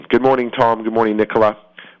Good morning, Tom. Good morning, Nicola.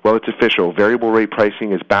 Well, it's official. Variable rate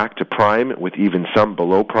pricing is back to prime, with even some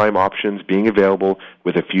below prime options being available,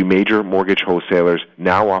 with a few major mortgage wholesalers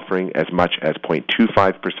now offering as much as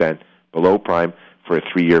 0.25% below prime for a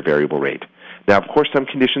 3-year variable rate. Now, of course, some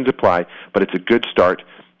conditions apply, but it's a good start,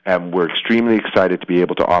 and we're extremely excited to be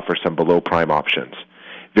able to offer some below prime options.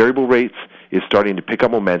 Variable rates is starting to pick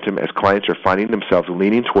up momentum as clients are finding themselves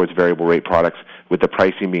leaning towards variable rate products, with the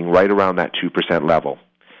pricing being right around that 2% level.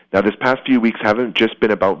 Now, this past few weeks haven't just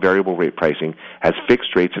been about variable rate pricing, as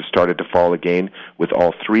fixed rates have started to fall again, with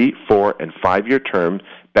all 3, 4, and 5-year term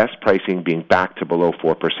best pricing being back to below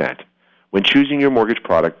 4%. When choosing your mortgage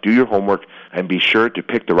product, do your homework and be sure to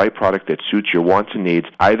pick the right product that suits your wants and needs.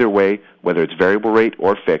 Either way, whether it's variable rate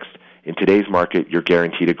or fixed, in today's market, you're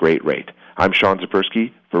guaranteed a great rate. I'm Sean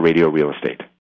Zapersky for Radio Real Estate.